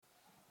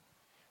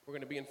We're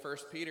going to be in 1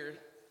 Peter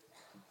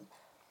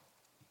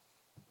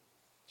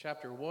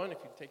chapter 1. If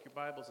you take your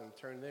Bibles and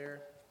turn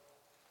there.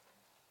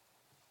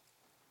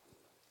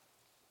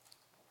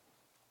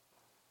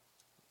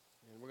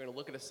 And we're going to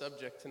look at a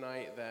subject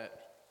tonight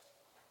that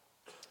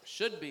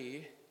should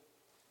be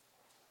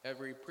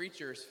every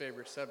preacher's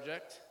favorite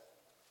subject,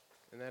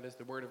 and that is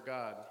the Word of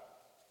God.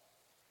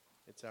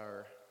 It's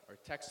our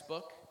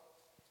textbook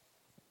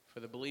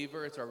for the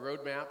believer. It's our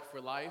roadmap for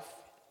life.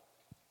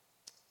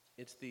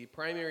 It's the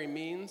primary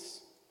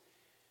means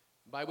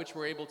by which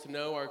we're able to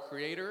know our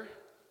Creator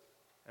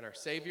and our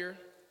Savior,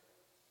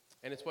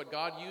 and it's what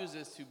God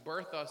uses to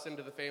birth us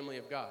into the family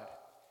of God.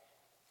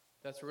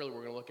 That's really what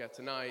we're going to look at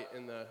tonight.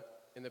 In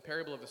the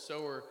parable of the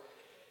sower,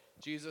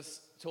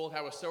 Jesus told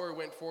how a sower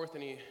went forth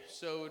and he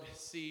sowed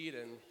seed,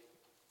 and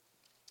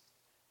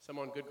some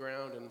on good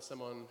ground and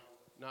some on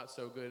not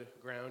so good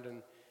ground.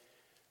 And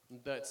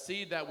that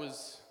seed that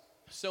was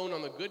sown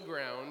on the good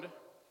ground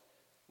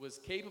was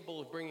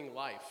capable of bringing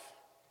life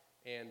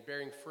and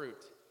bearing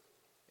fruit.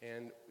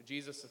 And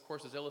Jesus, of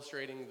course, is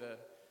illustrating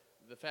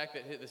the fact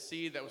that the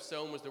seed that was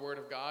sown was the Word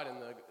of God, and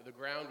the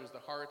ground was the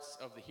hearts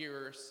of the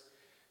hearers.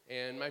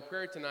 And my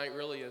prayer tonight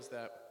really is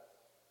that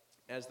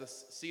as the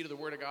seed of the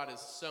Word of God is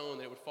sown,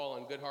 that it would fall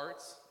on good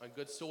hearts, on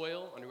good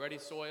soil, on ready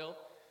soil,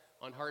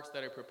 on hearts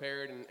that are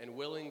prepared and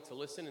willing to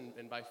listen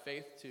and by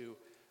faith to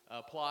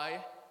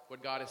apply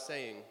what God is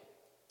saying.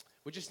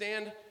 Would you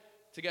stand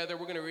together?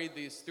 We're going to read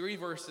these 3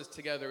 verses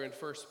together in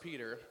 1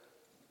 Peter.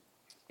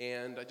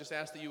 And I just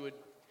ask that you would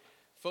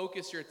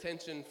focus your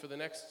attention for the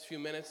next few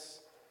minutes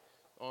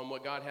on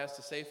what God has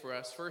to say for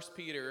us. 1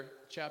 Peter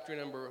chapter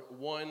number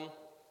 1. Verse 23.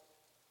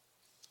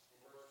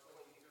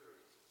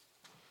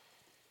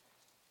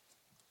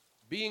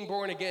 Being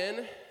born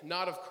again,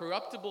 not of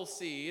corruptible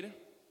seed,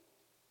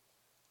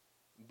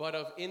 but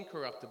of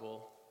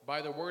incorruptible,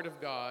 by the word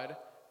of God,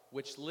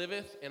 which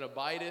liveth and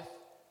abideth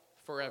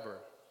forever.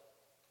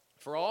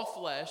 For all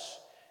flesh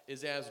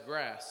is as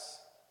grass,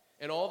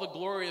 and all the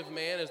glory of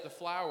man is the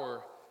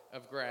flower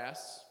of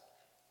grass.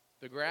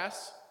 The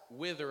grass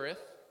withereth,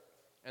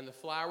 and the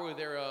flower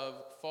thereof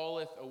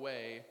falleth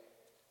away,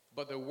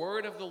 but the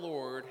word of the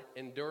Lord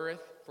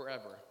endureth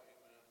forever.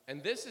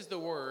 And this is the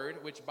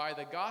word which by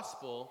the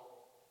gospel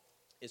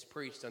is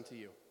preached unto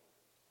you.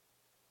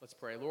 Let's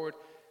pray. Lord,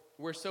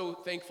 we're so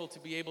thankful to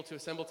be able to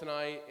assemble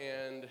tonight,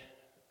 and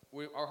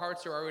our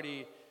hearts are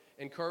already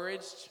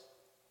encouraged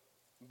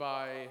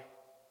by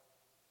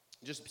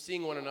just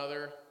seeing one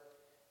another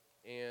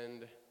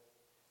and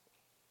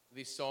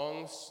these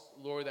songs,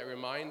 Lord, that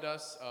remind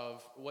us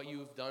of what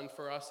you've done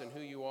for us and who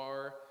you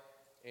are.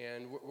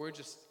 And we're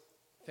just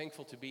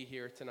thankful to be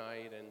here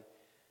tonight.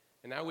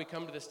 And now we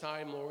come to this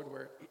time, Lord,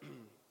 where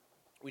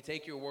we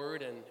take your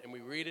word and we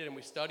read it and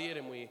we study it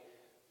and we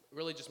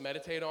really just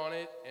meditate on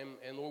it.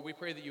 And Lord, we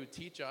pray that you would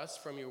teach us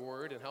from your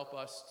word and help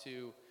us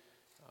to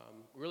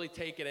really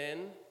take it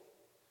in,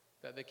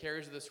 that the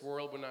cares of this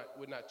world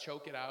would not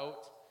choke it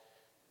out,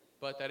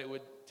 but that it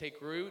would take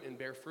root and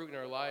bear fruit in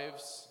our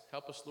lives.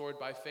 Help us, Lord,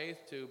 by faith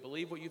to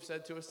believe what you've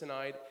said to us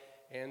tonight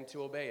and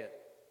to obey it.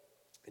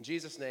 In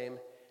Jesus' name,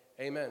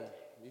 amen.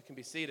 You can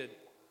be seated.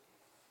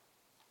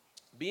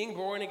 Being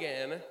born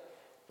again,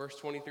 verse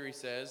 23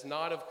 says,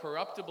 not of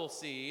corruptible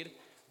seed,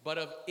 but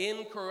of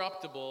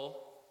incorruptible,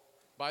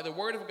 by the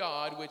word of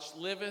God, which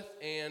liveth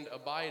and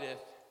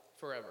abideth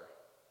forever.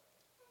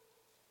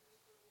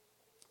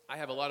 I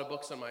have a lot of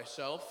books on my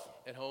shelf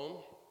at home.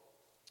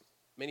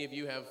 Many of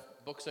you have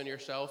books on your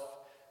shelf,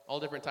 all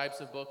different types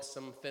of books,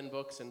 some thin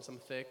books and some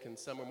thick, and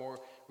some are more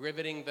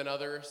riveting than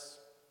others.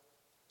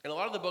 And a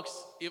lot of the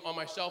books on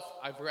my shelf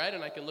I've read,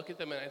 and I can look at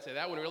them and I'd say,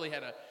 that one really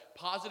had a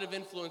positive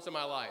influence on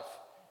my life.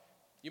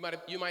 You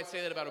might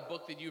say that about a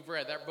book that you've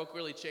read. That book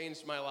really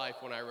changed my life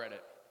when I read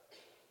it.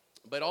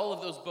 But all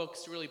of those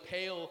books really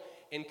pale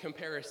in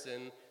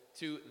comparison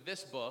to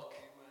this book,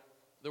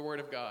 the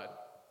Word of God.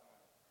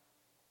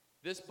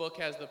 This book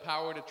has the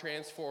power to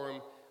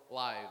transform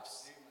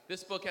lives.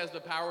 This book has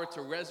the power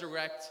to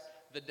resurrect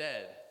the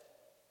dead.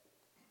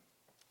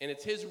 And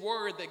it's his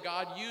word that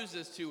God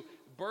uses to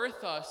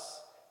birth us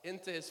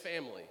into his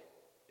family.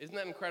 Isn't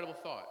that an incredible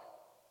thought?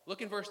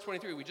 Look in verse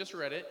 23. We just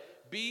read it.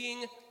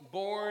 Being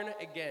born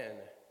again,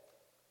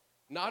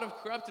 not of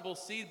corruptible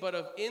seed, but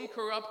of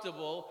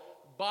incorruptible,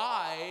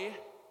 by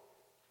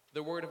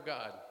the word of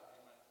God.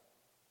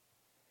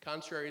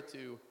 Contrary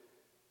to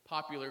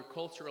popular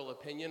cultural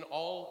opinion,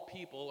 all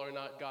people are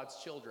not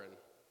God's children.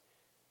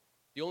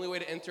 The only way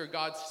to enter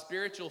God's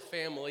spiritual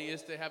family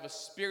is to have a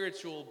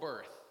spiritual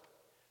birth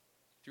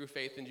through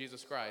faith in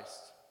Jesus Christ.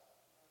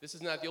 This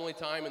is not the only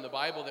time in the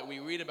Bible that we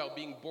read about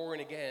being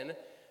born again.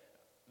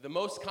 The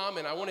most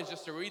common, I wanted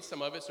just to read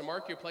some of it, so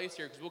mark your place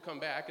here because we'll come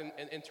back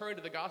and turn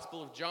to the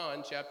Gospel of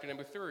John, chapter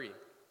number 3.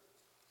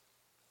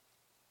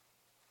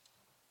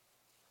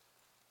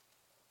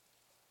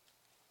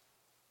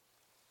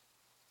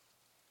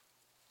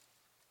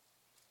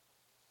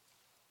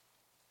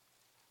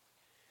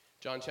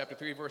 John chapter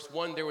 3, verse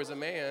 1, there was a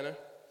man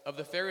of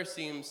the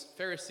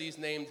Pharisees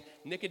named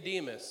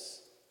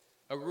Nicodemus,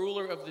 a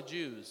ruler of the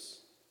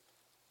Jews.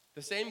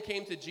 The same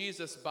came to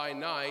Jesus by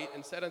night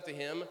and said unto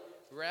him,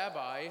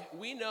 Rabbi,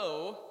 we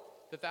know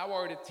that thou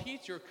art a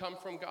teacher come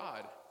from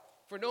God.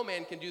 For no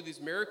man can do these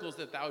miracles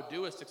that thou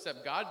doest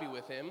except God be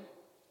with him.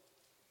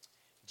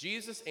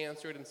 Jesus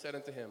answered and said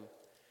unto him,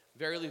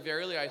 Verily,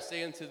 verily, I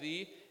say unto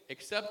thee,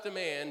 except a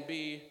man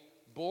be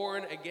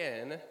born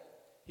again,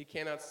 he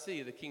cannot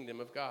see the kingdom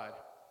of God.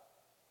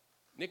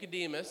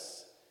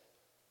 Nicodemus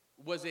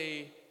was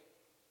a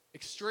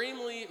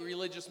extremely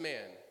religious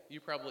man. You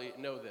probably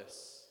know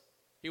this.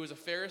 He was a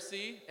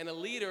Pharisee and a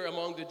leader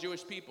among the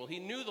Jewish people. He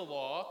knew the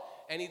law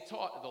and he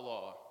taught the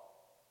law.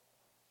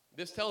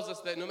 This tells us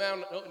that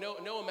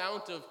no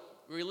amount of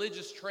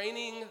religious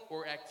training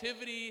or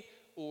activity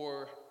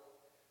or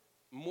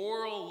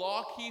moral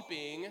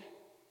law-keeping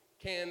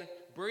can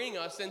bring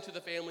us into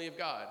the family of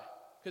God.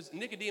 Because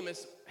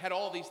Nicodemus had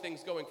all these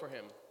things going for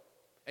him,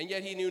 and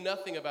yet he knew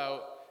nothing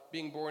about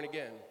being born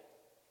again.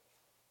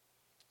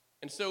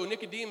 And so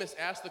Nicodemus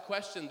asked the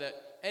question that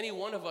any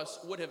one of us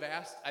would have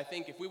asked, I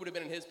think, if we would have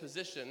been in his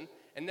position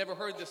and never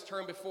heard this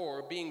term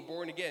before, being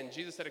born again.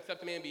 Jesus said,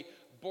 except a man be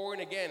born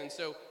again. And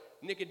so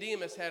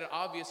Nicodemus had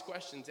obvious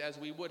questions, as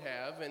we would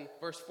have. And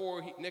verse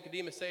 4,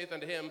 Nicodemus saith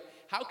unto him,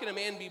 How can a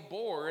man be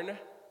born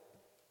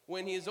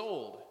when he is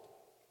old?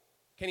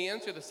 Can he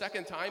enter the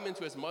second time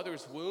into his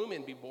mother's womb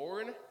and be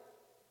born?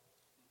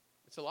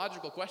 It's a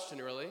logical question,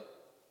 really.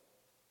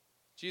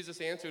 Jesus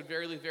answered,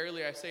 Verily,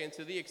 verily, I say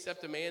unto thee,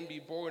 except a man be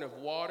born of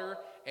water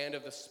and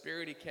of the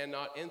Spirit, he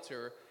cannot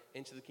enter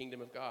into the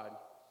kingdom of God.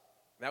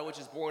 That which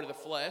is born of the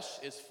flesh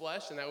is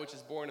flesh, and that which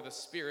is born of the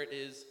Spirit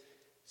is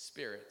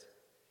spirit.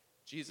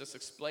 Jesus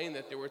explained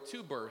that there were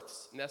two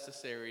births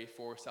necessary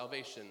for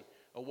salvation,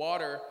 a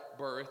water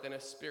birth and a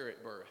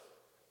spirit birth,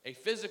 a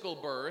physical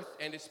birth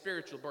and a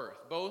spiritual birth,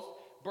 both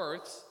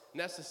births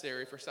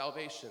necessary for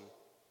salvation.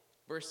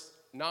 Verse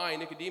 9,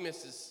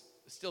 Nicodemus is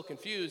still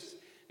confused.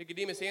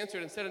 Nicodemus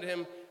answered and said unto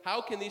him,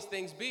 How can these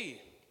things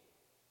be?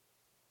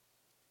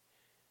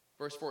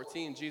 Verse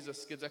 14,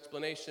 Jesus gives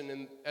explanation,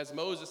 and as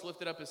Moses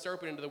lifted up his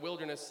serpent into the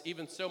wilderness,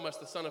 even so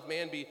must the Son of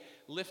Man be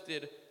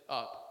lifted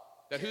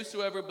up, that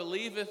whosoever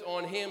believeth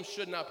on him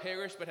should not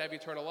perish, but have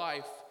eternal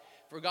life.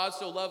 For God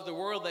so loved the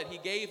world that he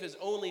gave his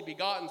only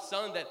begotten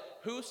Son, that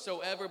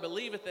whosoever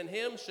believeth in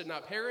him should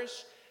not perish,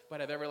 but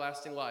have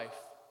everlasting life.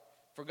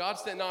 For God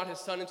sent not his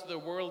Son into the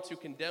world to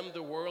condemn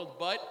the world,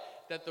 but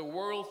that the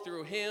world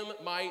through him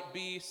might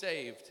be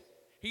saved.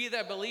 He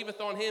that believeth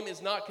on him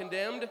is not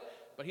condemned,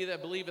 but he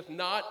that believeth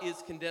not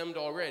is condemned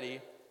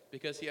already,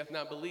 because he hath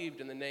not believed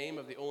in the name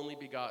of the only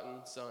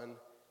begotten Son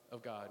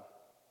of God.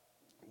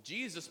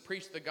 Jesus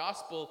preached the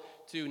gospel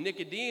to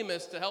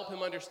Nicodemus to help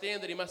him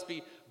understand that he must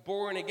be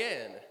born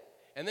again.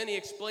 And then he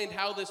explained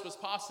how this was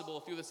possible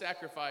through the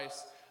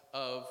sacrifice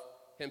of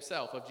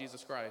himself, of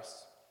Jesus Christ.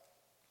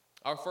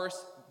 Our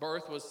first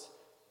birth was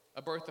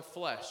a birth of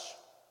flesh,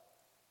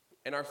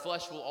 and our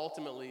flesh will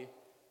ultimately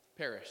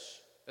perish.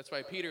 That's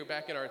why Peter,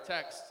 back in our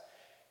text,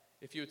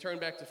 if you turn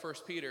back to 1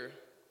 Peter,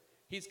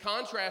 he's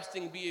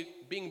contrasting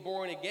being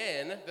born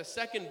again, the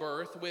second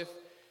birth, with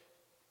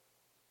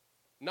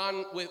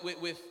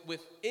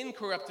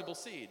incorruptible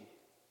seed.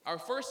 Our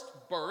first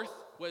birth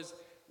was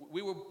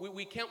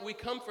we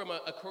come from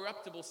a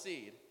corruptible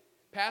seed,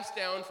 passed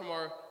down from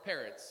our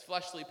parents,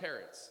 fleshly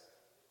parents.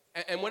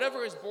 And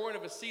whatever is born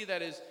of a seed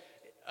that is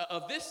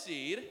of this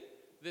seed,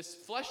 this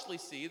fleshly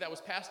seed that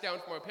was passed down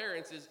from our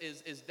parents,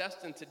 is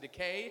destined to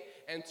decay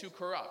and to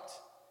corrupt.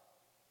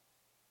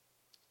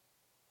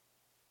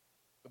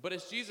 But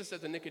as Jesus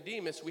said to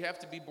Nicodemus, we have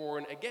to be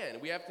born again.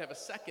 We have to have a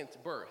second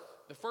birth.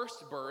 The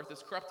first birth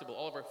is corruptible.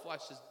 All of our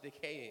flesh is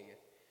decaying.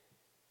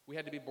 We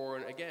had to be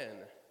born again.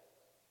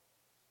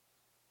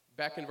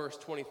 Back in verse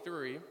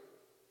 23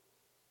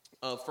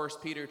 of 1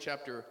 Peter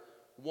chapter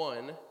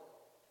 1,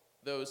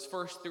 those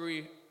first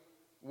three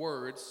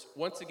words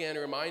once again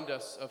remind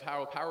us of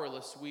how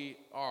powerless we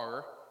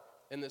are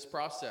in this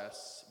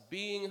process.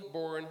 Being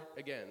born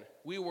again.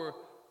 We were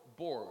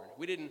born.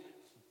 We didn't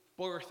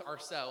birth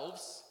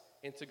ourselves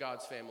into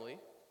God's family.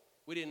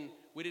 We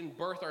didn't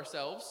birth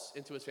ourselves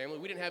into his family.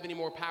 We didn't have any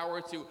more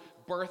power to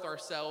birth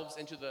ourselves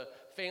into the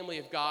family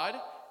of God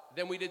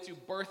than we did to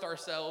birth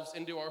ourselves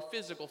into our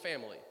physical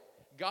family.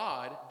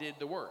 God did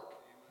the work.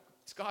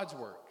 It's God's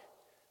work.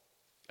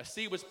 A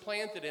seed was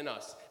planted in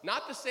us.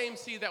 Not the same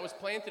seed that was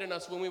planted in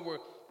us when we were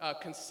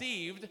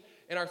conceived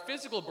in our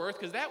physical birth,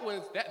 because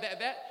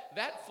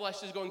that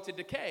flesh is going to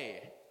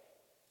decay.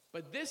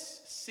 But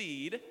this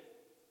seed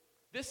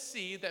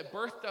that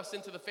birthed us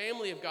into the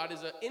family of God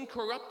is an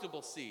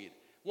incorruptible seed,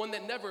 one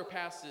that never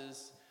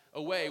passes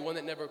away, one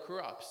that never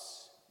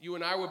corrupts. You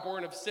and I were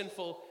born of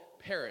sinful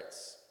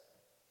parents,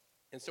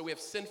 and so we have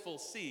sinful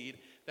seed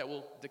that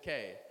will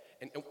decay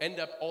and end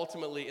up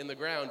ultimately in the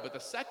ground. But the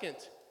second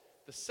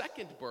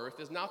birth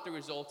is not the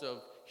result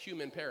of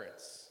human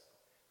parents.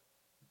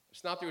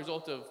 It's not the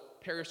result of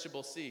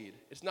perishable seed.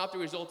 It's not the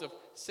result of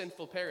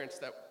sinful parents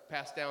that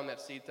passed down that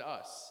seed to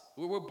us.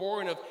 We were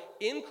born of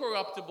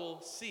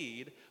incorruptible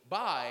seed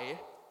by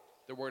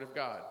the Word of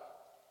God.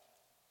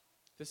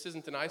 This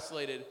isn't an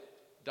isolated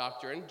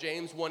doctrine.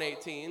 James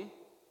 1:18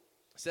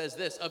 says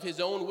this, of his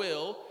own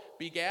will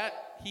begat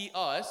he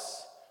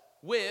us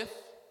with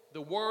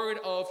the word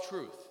of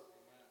truth.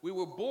 We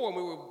were born,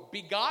 we were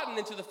begotten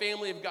into the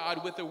family of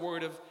God with the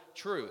word of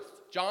truth.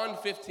 John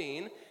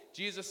 15,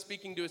 Jesus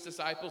speaking to his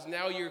disciples,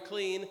 now you're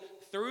clean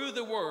through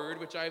the word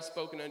which I have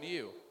spoken unto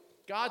you.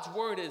 God's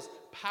word is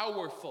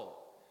powerful.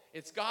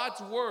 It's God's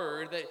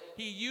word that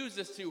he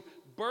uses to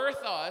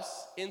birth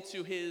us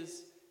into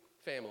his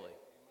family.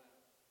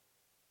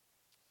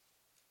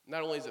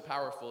 Not only is it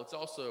powerful, it's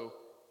also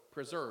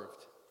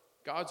preserved.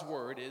 God's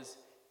word is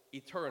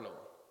eternal.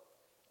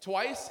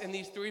 Twice in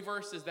these 3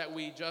 verses that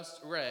we just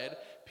read,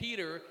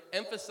 Peter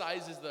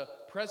emphasizes the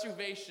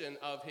preservation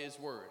of his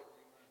word.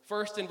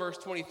 First in verse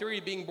 23,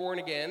 being born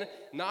again,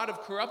 not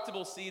of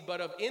corruptible seed,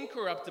 but of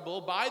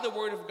incorruptible, by the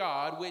word of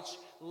God, which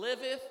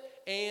liveth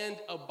and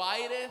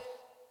abideth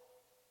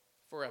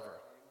forever.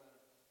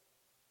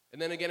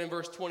 And then again in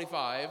verse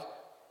 25,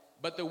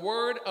 but the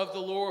word of the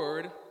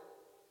Lord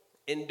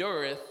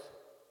endureth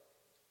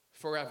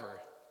forever.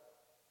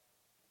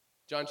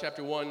 John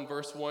chapter 1,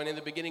 verse 1, in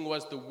the beginning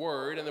was the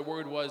Word, and the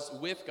Word was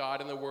with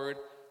God, and the Word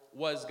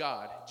was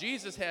God.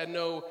 Jesus had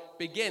no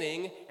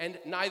beginning, and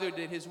neither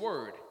did his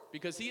Word,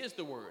 because he is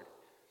the Word.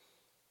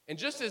 And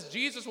just as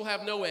Jesus will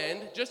have no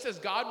end, just as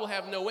God will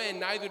have no end,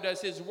 neither does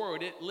his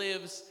Word. It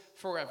lives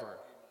forever.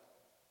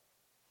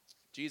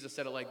 Jesus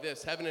said it like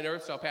this, heaven and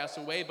earth shall pass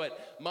away,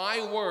 but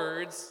my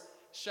words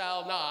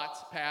shall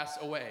not pass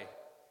away.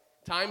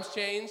 Times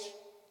change,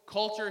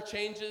 culture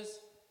changes,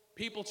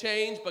 people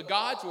change, but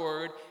God's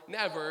word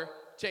never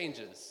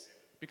changes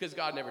because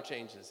God never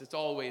changes. It's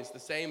always the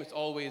same. It's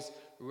always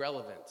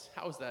relevant.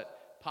 How is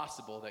that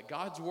possible that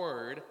God's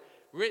word,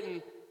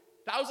 written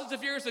thousands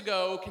of years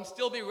ago, can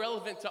still be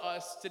relevant to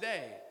us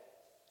today?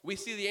 We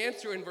see the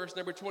answer in verse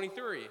number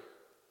 23.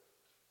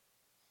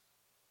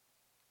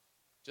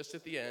 Just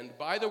at the end,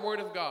 by the word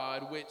of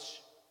God,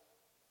 which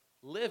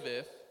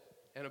liveth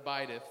and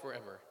abideth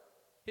forever.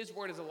 His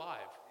word is alive.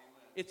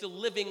 It's a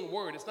living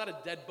word. It's not a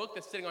dead book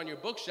that's sitting on your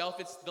bookshelf.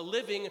 It's the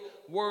living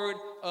word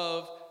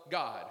of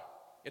God.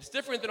 It's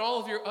different than all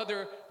of your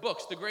other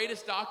books. The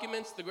greatest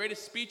documents, the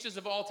greatest speeches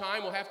of all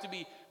time will have to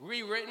be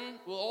rewritten,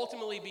 will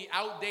ultimately be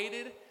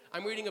outdated.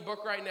 I'm reading a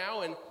book right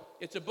now, and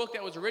it's a book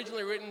that was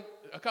originally written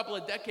a couple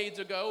of decades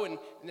ago, and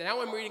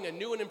now I'm reading a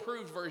new and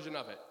improved version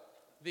of it,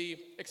 the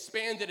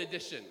expanded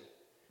edition,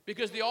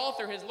 because the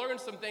author has learned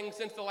some things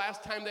since the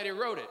last time that he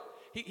wrote it.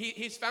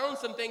 He's found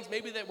some things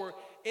maybe that were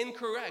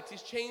incorrect.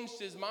 He's changed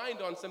his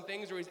mind on some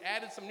things, or he's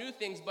added some new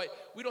things, but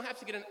we don't have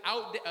to get an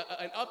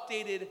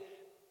updated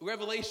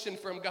revelation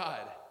from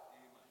God.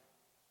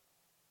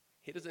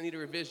 He doesn't need a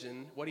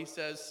revision. What he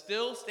says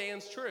still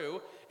stands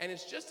true, and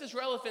it's just as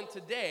relevant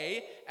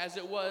today as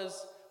it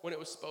was when it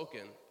was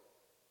spoken.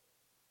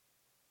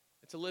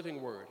 It's a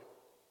living word.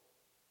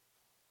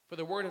 For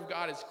the word of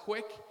God is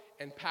quick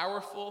and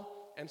powerful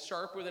and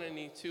sharper than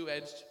any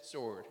two-edged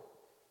sword.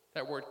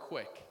 That word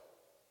quick,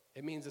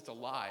 it means it's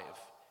alive,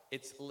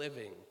 it's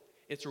living,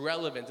 it's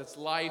relevant, it's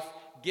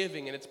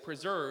life-giving, and it's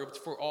preserved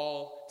for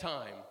all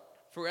time.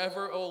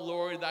 Forever, O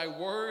Lord, thy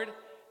word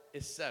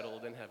is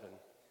settled in heaven.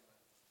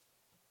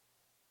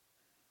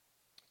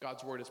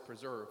 God's word is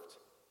preserved.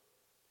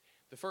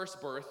 The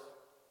first birth,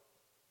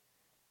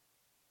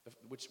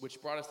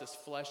 which brought us this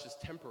flesh, is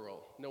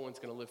temporal. No one's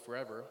going to live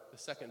forever. The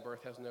second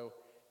birth has no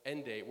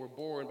end date. We're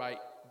born by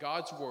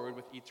God's word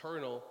with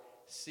eternal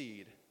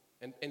seed.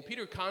 And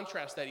Peter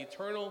contrasts that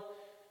eternal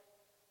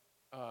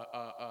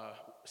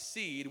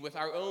seed with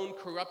our own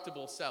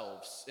corruptible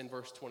selves in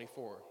verse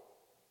 24.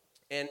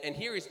 And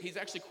here he's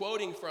actually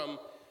quoting from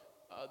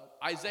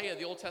Isaiah,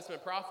 the Old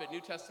Testament prophet.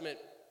 New Testament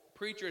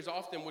preachers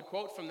often would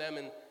quote from them,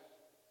 and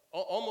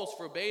almost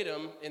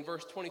verbatim in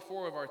verse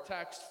 24 of our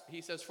text,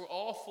 he says, for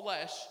all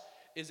flesh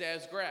is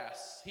as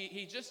grass.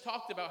 He just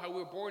talked about how we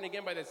were born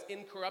again by this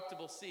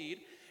incorruptible seed.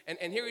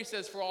 And here he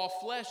says, for all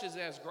flesh is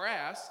as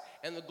grass,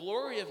 and the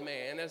glory of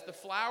man as the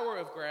flower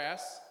of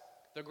grass.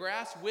 The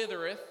grass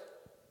withereth,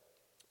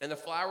 and the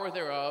flower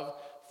thereof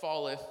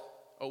falleth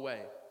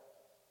away.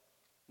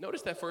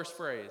 Notice that first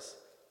phrase,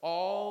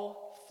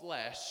 all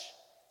flesh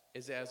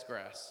is as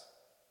grass.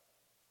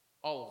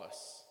 All of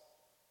us,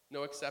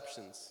 no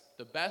exceptions.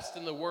 The best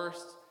and the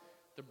worst,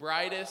 the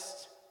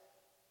brightest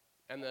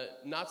and the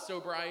not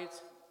so bright,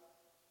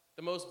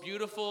 the most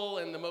beautiful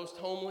and the most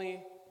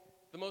homely,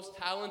 the most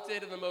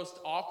talented and the most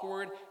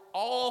awkward,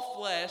 all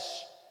flesh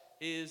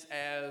is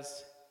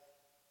as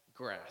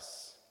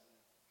grass.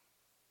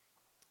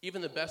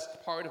 Even the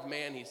best part of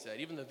man, he said,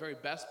 even the very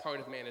best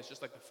part of man is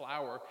just like the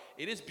flower.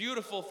 It is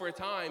beautiful for a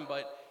time,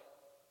 but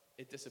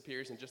it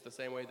disappears in just the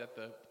same way that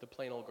the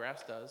plain old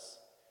grass does.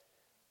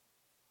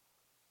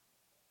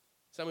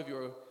 Some of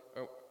you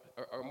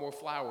are more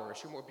flowers,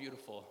 you're more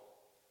beautiful,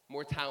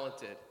 more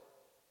talented.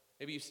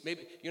 Maybe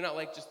you're not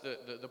like just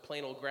the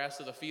plain old grass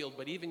of the field,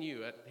 but even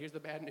you, here's the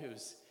bad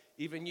news,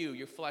 even you,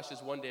 your flesh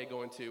is one day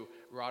going to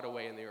rot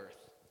away in the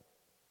earth.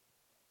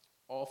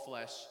 All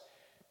flesh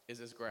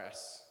is as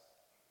grass.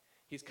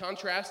 He's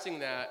contrasting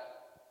that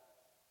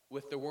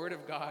with the word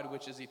of God,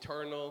 which is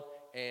eternal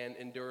and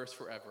endures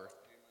forever.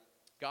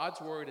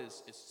 God's word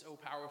is so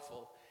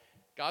powerful.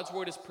 God's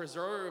word is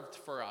preserved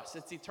for us.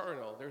 It's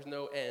eternal. There's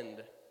no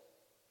end.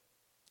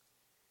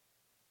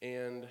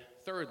 And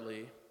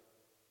thirdly,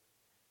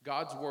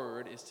 God's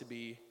word is to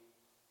be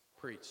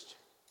preached.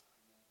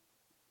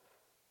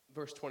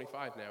 Verse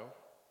 25 now.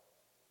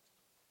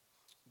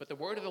 But the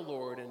word of the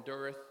Lord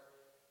endureth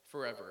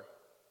forever.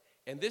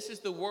 And this is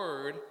the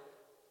word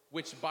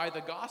which by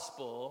the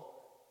gospel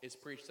is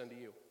preached unto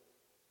you.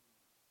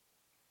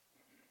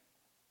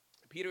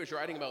 Peter is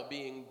writing about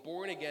being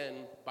born again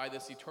by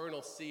this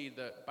eternal seed,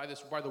 by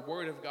the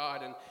word of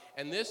God.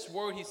 And this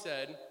word, he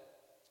said,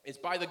 is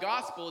by the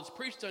gospel, it's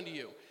preached unto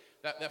you.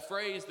 That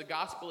phrase, the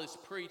gospel is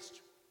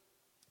preached,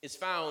 is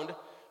found,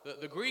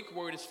 the Greek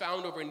word is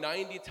found over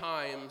 90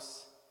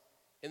 times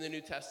in the New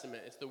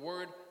Testament. It's the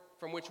word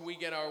from which we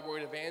get our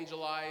word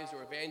evangelize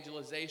or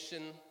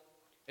evangelization.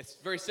 It's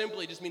very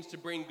simply, it just means to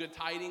bring good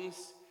tidings,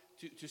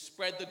 to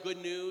spread the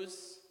good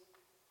news,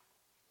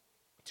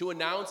 to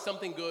announce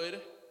something good.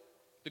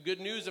 The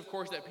good news, of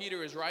course, that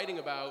Peter is writing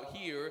about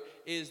here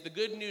is the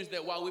good news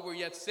that while we were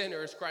yet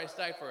sinners, Christ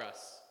died for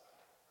us.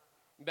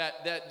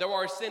 That though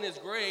our sin is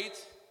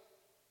great,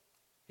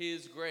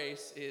 his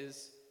grace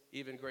is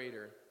even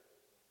greater.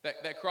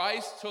 That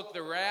Christ took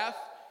the wrath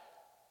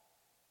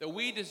that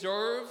we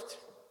deserved.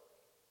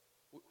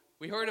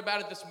 We heard about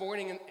it this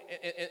morning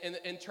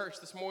in church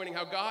this morning,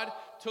 how God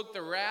took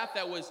the wrath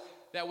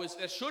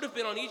that should have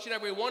been on each and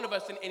every one of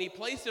us, and he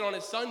placed it on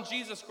his son,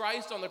 Jesus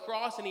Christ, on the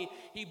cross, and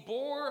he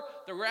bore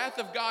the wrath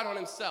of God on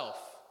himself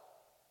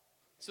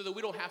so that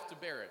we don't have to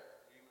bear it.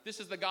 Amen. This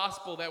is the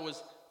gospel that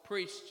was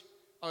preached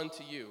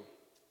unto you.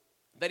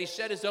 That he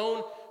shed his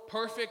own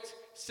perfect,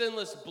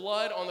 sinless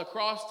blood on the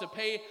cross to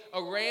pay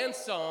a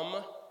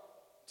ransom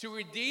to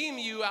redeem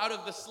you out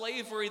of the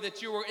slavery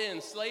that you were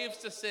in, slaves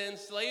to sin,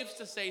 slaves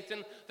to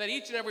Satan, that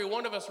each and every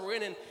one of us were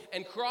in.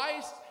 And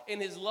Christ, in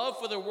his love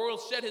for the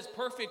world, shed his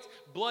perfect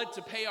blood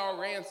to pay our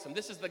ransom.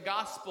 This is the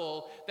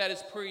gospel that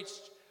is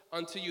preached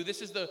unto you.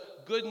 This is the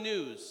good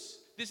news.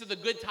 These are the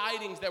good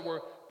tidings that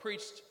were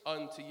preached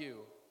unto you.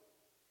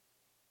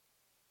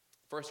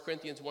 1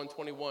 Corinthians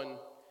 1:21,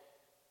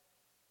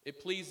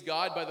 it pleased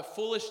God by the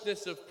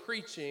foolishness of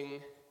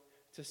preaching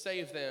to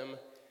save them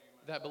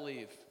that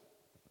believe.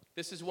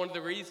 This is one of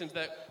the reasons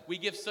that we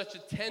give such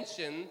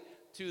attention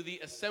to the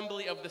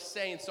assembly of the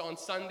saints on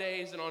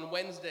Sundays and on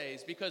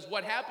Wednesdays, because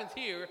what happens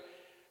here,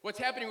 what's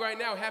happening right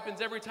now,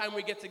 happens every time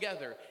we get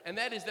together, and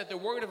that is that the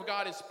word of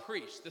God is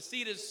preached, the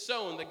seed is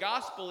sown, the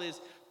gospel is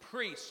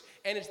preached,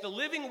 and it's the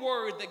living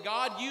word that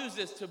God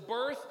uses to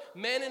birth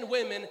men and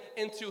women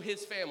into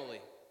his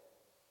family.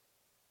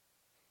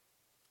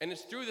 And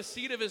it's through the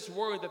seed of his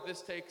word that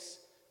this takes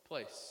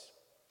place.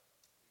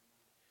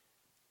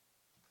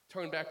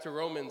 Turn back to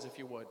Romans, if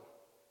you would.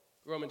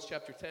 Romans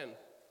chapter 10.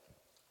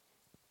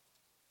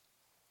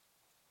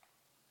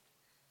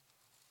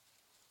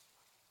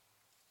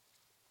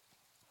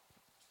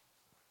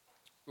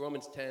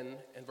 Romans 10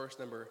 and verse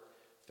number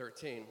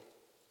 13.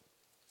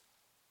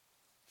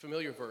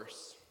 Familiar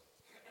verse.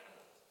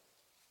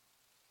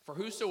 For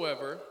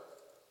whosoever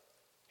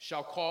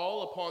shall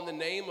call upon the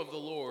name of the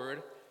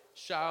Lord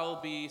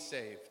shall be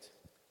saved.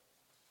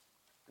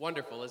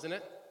 Wonderful, isn't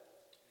it?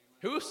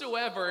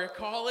 Whosoever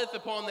calleth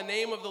upon the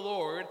name of the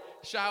Lord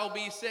shall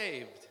be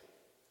saved.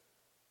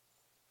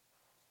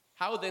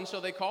 How then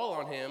shall they call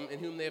on him in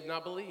whom they have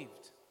not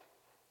believed?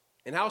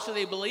 And how shall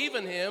they believe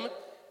in him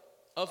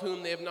of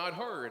whom they have not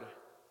heard?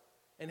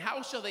 And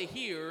how shall they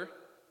hear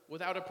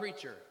without a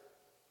preacher?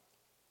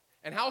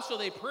 And how shall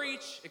they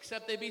preach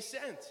except they be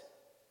sent?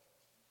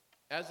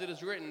 As it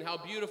is written, how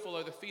beautiful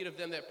are the feet of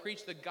them that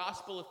preach the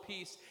gospel of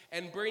peace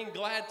and bring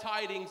glad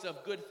tidings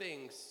of good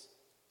things.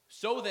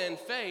 So then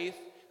faith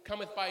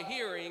cometh by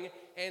hearing,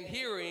 and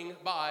hearing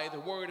by the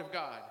word of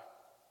God.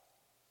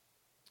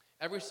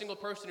 Every single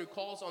person who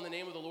calls on the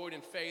name of the Lord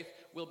in faith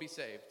will be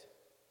saved.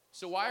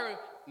 So why are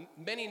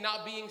many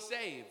not being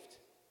saved?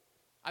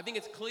 I think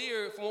it's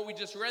clear from what we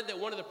just read that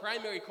one of the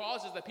primary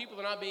causes that people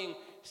are not being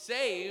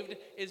saved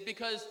is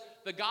because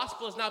the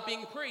gospel is not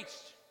being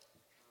preached.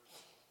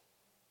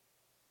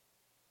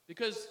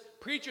 Because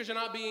preachers are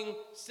not being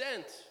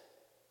sent.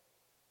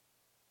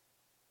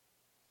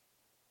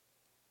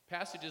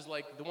 Passages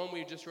like the one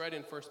we just read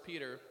in 1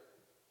 Peter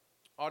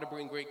ought to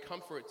bring great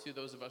comfort to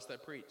those of us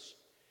that preach,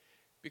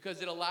 because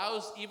it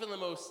allows even the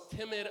most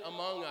timid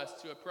among us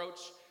to approach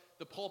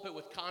the pulpit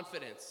with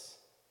confidence,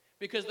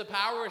 because the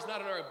power is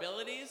not in our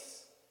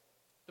abilities,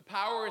 the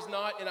power is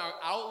not in our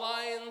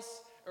outlines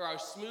or our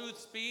smooth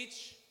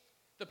speech,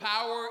 the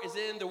power is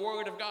in the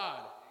word of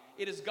God.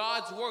 It is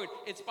God's word.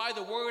 It's by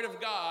the word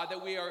of God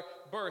that we are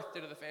birthed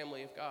into the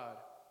family of God.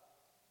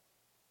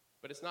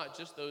 But it's not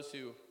just those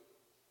who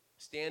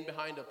stand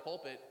behind a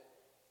pulpit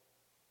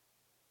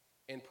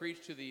and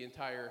preach to the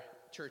entire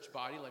church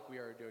body like we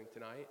are doing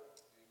tonight. Amen.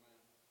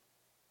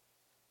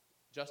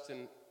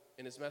 Justin,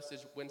 in his message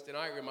Wednesday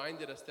night,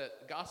 reminded us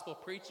that gospel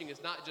preaching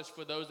is not just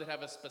for those that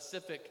have a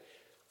specific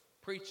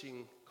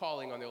preaching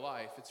calling on their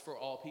life. It's for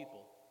all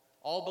people.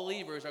 All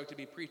believers are to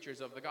be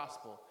preachers of the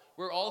gospel.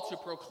 We're all to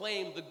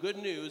proclaim the good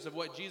news of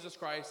what Jesus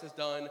Christ has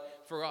done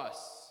for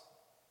us.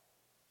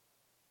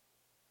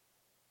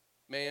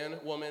 Man,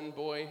 woman,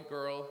 boy,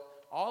 girl,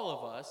 all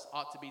of us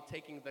ought to be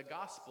taking the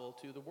gospel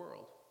to the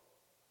world.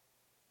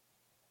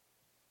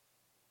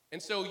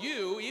 And so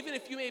you, even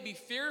if you may be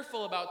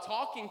fearful about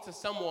talking to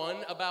someone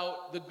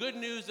about the good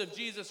news of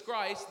Jesus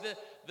Christ,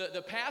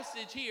 the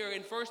passage here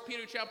in 1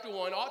 Peter chapter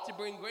 1 ought to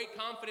bring great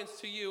confidence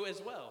to you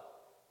as well.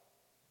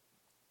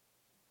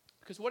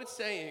 Because what it's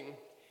saying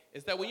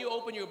is that when you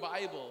open your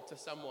Bible to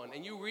someone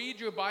and you read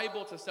your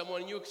Bible to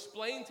someone and you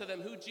explain to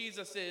them who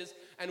Jesus is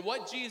and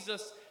what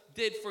Jesus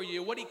did for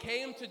you, what he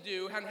came to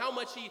do, and how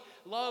much he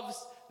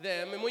loves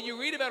them, and when you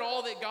read about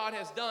all that God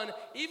has done,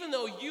 even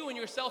though you and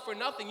yourself are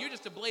nothing, you're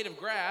just a blade of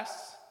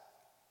grass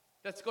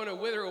that's going to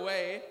wither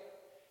away,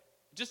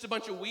 just a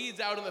bunch of weeds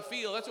out in the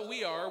field. That's what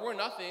we are. We're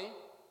nothing.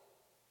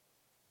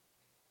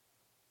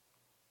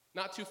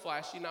 Not too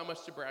flashy, not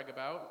much to brag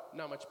about,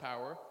 not much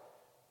power.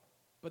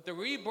 But the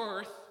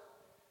rebirth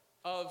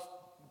of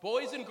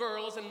boys and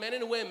girls and men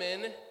and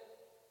women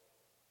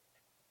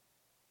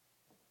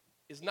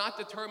is not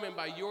determined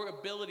by your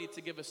ability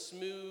to give a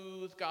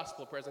smooth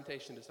gospel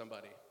presentation to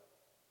somebody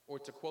or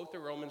to quote the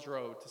Romans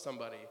Road to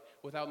somebody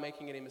without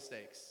making any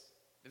mistakes.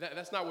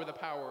 That's not where the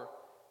power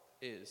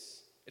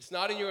is. It's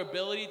not in your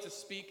ability to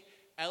speak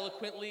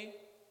eloquently.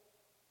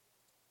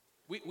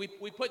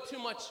 We put too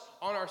much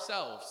on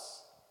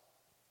ourselves.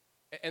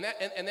 And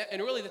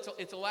really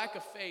it's a lack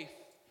of faith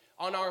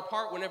on our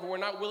part whenever we're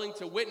not willing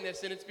to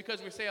witness, and it's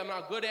because we say I'm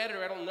not good at it,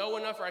 or I don't know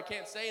enough, or I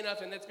can't say enough,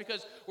 and that's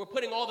because we're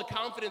putting all the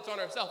confidence on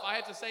ourselves. I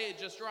have to say it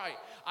just right.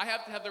 I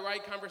have to have the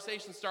right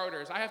conversation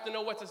starters. I have to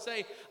know what to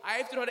say. I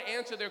have to know how to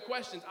answer their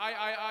questions.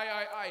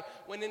 I.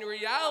 When in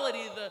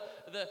reality,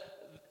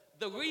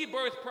 the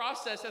rebirth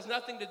process has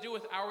nothing to do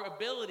with our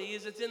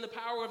abilities. It's in the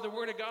power of the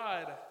Word of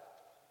God. Amen.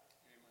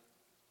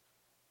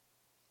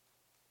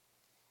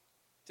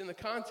 It's in the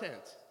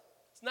content.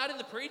 It's not in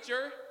the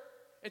preacher.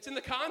 It's in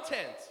the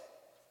content.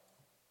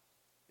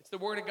 It's the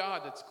Word of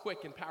God that's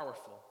quick and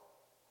powerful.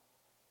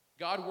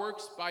 God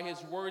works by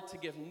his Word to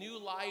give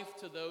new life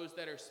to those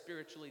that are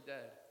spiritually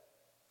dead.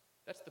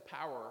 That's the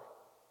power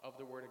of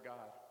the Word of God.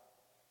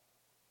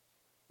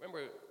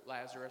 Remember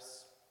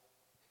Lazarus,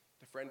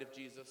 the friend of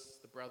Jesus,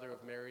 the brother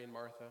of Mary and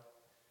Martha,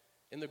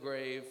 in the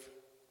grave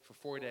for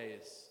 4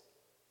 days.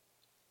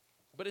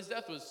 But his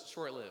death was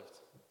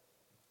short-lived.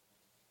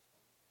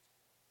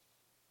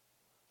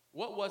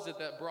 What was it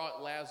that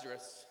brought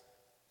Lazarus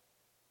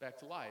back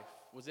to life?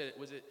 Was it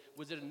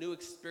a new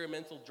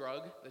experimental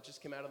drug that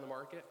just came out on the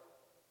market?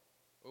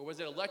 Or was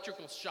it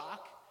electrical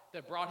shock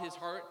that brought his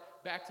heart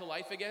back to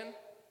life again?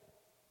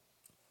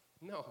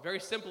 No, very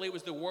simply, it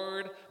was the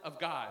Word of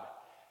God.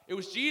 It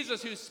was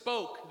Jesus who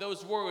spoke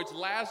those words,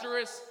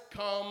 Lazarus,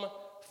 come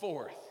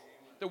forth.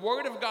 The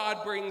Word of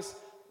God brings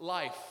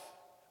life.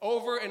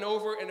 Over and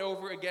over and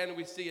over again,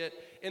 we see it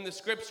in the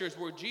Scriptures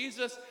where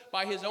Jesus,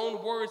 by his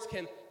own words,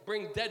 can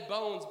bring dead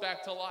bones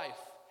back to life.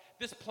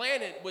 This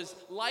planet was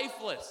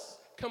lifeless,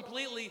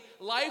 completely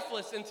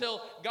lifeless,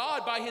 until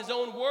God, by his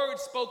own word,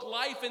 spoke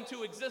life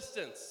into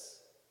existence.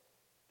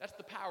 That's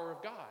the power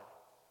of God.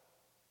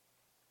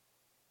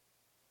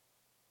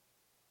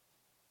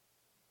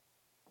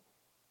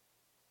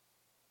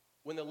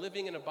 When the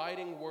living and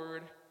abiding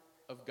word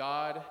of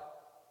God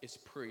is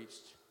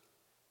preached,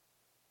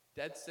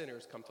 dead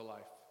sinners come to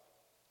life.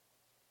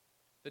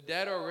 The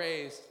dead are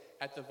raised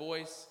at the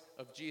voice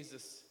of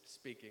Jesus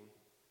speaking.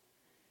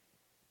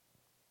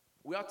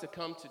 We ought to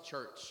come to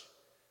church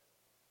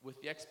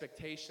with the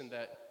expectation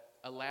that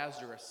a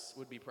Lazarus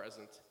would be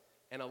present,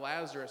 and a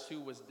Lazarus who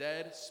was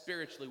dead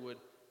spiritually would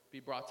be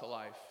brought to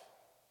life.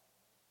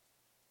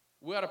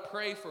 We ought to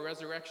pray for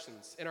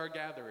resurrections in our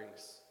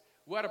gatherings.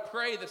 We ought to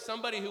pray that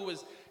somebody who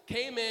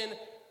came in,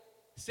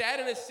 sat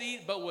in a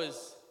seat, but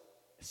was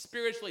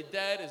spiritually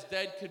dead as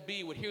dead could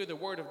be, would hear the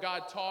word of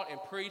God taught and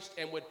preached,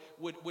 and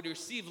would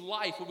receive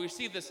life, would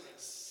receive this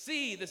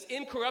seed, this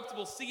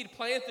incorruptible seed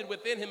planted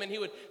within him, and he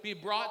would be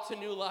brought to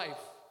new life.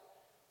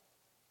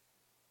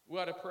 We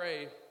ought to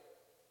pray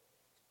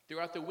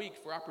throughout the week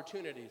for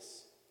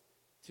opportunities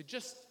to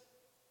just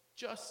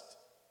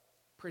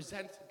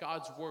present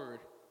God's word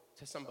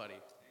to somebody.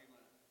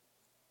 Amen.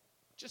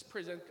 Just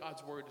present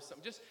God's word to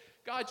somebody.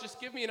 God, just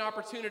give me an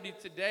opportunity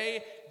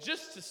today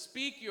just to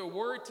speak your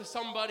word to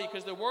somebody,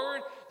 because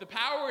the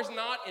power is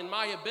not in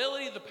my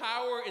ability, the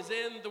power is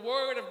in the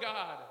Word of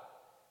God.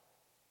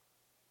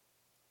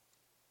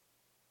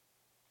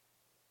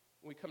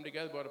 When we come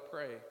together, we ought to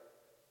pray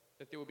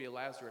that there will be a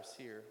Lazarus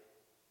here.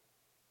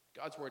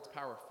 God's word's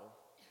powerful.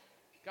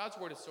 God's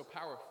word is so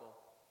powerful.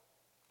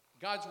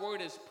 God's word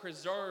is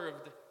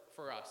preserved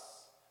for us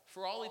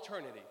for all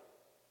eternity.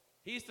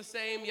 He's the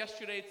same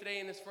yesterday, today,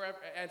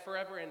 and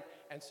forever,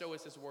 and so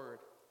is his word.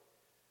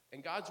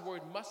 And God's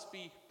word must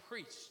be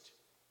preached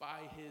by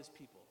his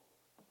people.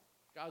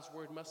 God's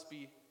word must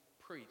be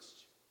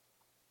preached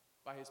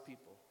by his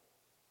people.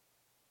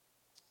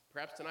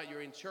 Perhaps tonight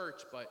you're in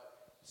church, but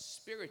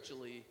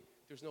spiritually,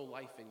 there's no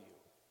life in you.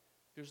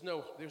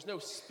 There's no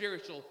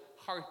spiritual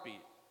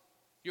heartbeat.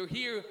 You're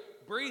here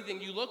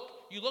breathing. You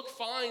look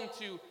fine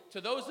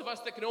to those of us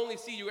that can only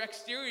see your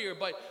exterior,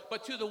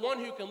 but to the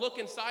one who can look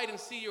inside and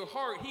see your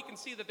heart, he can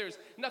see that there's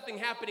nothing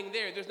happening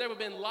there. There's never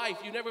been life.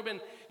 You've never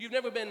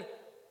been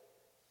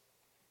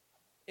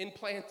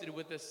implanted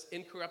with this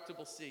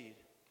incorruptible seed.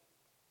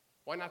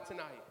 Why not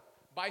tonight?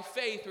 By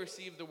faith,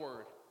 receive the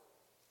word.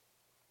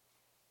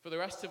 For the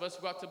rest of us,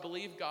 we've got to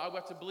believe God.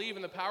 We've got to believe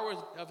in the power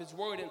of his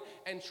word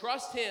and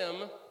trust him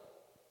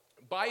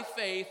by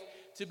faith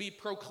to be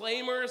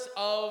proclaimers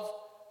of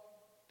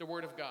the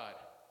word of God.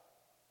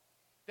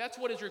 That's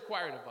what is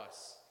required of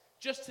us,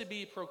 just to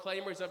be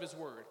proclaimers of his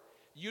word.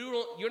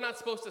 You're not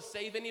supposed to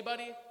save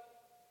anybody.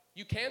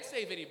 You can't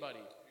save anybody.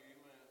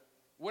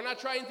 We're not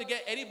trying to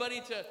get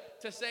anybody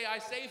to say, I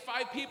saved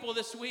 5 people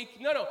this week.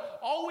 No.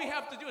 All we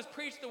have to do is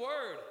preach the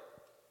word.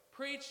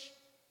 Preach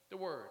the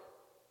word.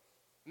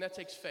 And that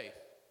takes faith.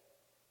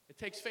 It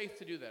takes faith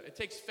to do that. It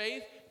takes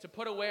faith to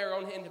put away our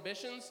own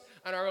inhibitions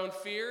and our own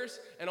fears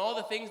and all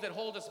the things that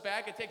hold us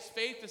back. It takes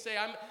faith to say,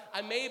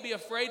 I may be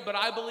afraid, but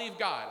I believe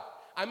God.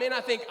 I may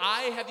not think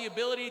I have the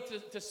ability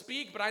to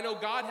speak, but I know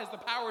God has the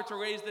power to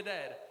raise the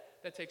dead.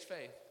 That takes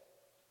faith.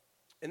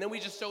 And then we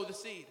just sow the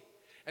seed.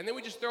 And then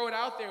we just throw it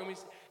out there,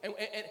 and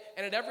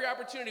at every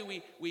opportunity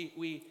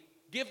we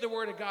give the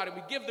word of God, and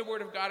we give the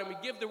word of God, and we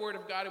give the word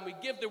of God, and we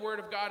give the word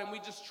of God, and we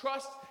just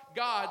trust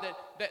God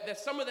that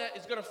some of that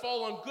is going to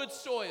fall on good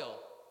soil.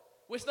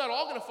 Well, it's not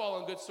all going to fall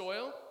on good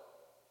soil.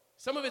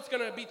 Some of it's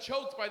going to be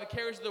choked by the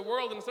cares of the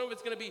world, and some of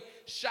it's going to be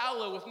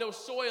shallow with no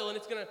soil, and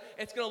it's going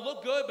to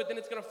look good, but then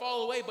it's going to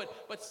fall away.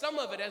 But some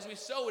of it, as we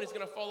sow it, is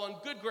going to fall on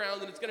good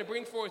ground, and it's going to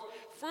bring forth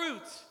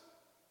fruit.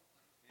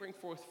 Bring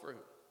forth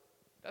fruit.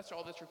 That's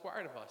all that's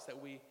required of us,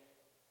 that we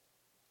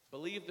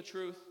believe the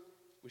truth,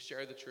 we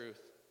share the truth,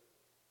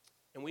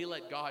 and we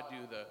let God do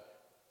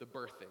the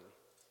birthing.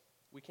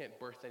 We can't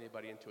birth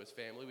anybody into his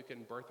family. We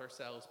couldn't birth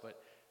ourselves, but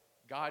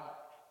God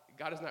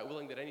is not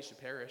willing that any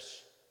should perish,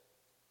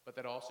 but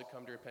that all should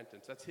come to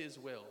repentance. That's his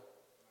will.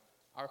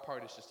 Our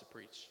part is just to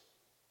preach.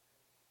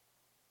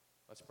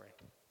 Let's pray.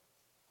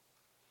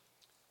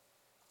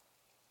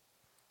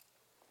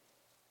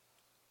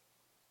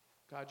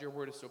 God, your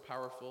word is so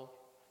powerful.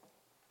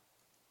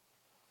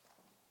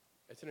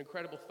 It's an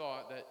incredible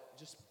thought that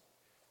just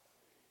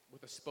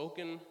with a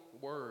spoken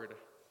word,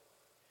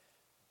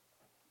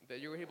 that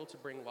you're able to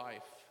bring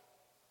life.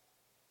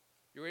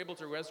 You're able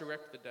to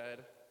resurrect the dead.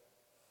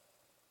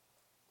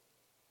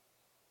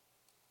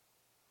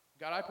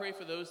 God, I pray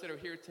for those that are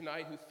here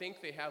tonight who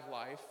think they have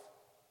life,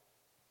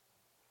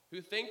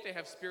 who think they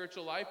have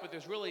spiritual life, but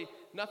there's really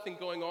nothing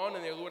going on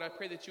in there. Lord, I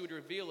pray that you would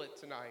reveal it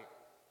tonight.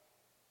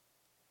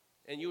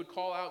 And you would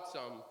call out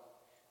some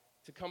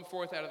to come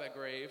forth out of that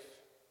grave.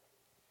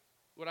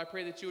 Lord, I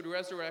pray that you would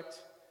resurrect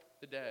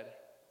the dead.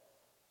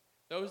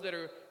 Those that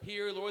are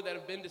here, Lord, that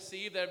have been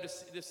deceived, that have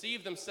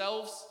deceived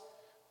themselves,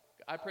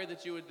 I pray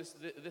that you would,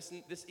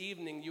 this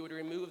evening, you would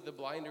remove the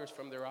blinders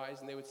from their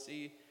eyes and they would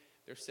see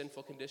their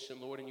sinful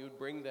condition, Lord, and you would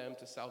bring them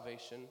to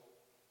salvation.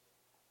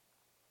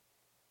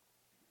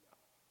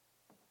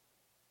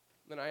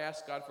 Then I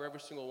ask, God, for every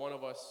single one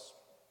of us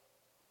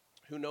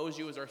who knows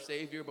you as our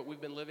Savior, but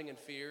we've been living in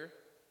fear.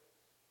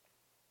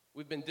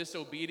 We've been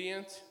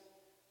disobedient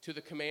to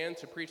the command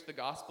to preach the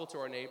gospel to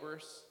our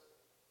neighbors.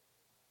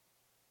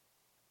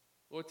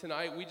 Lord,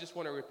 tonight we just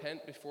want to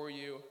repent before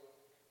you,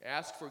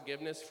 ask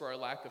forgiveness for our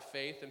lack of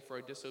faith and for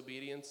our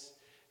disobedience,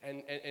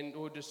 and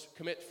Lord, just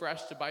commit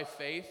fresh to by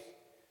faith,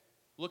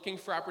 looking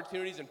for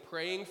opportunities and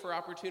praying for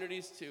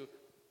opportunities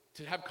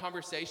to have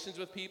conversations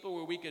with people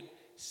where we could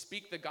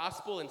speak the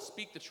gospel and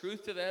speak the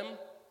truth to them.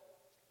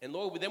 And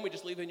Lord, then we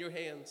just leave it in your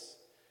hands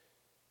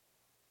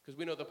because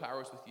we know the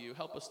power is with you.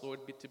 Help us, Lord,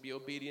 to be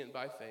obedient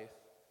by faith.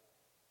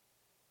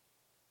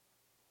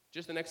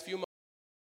 Just the next few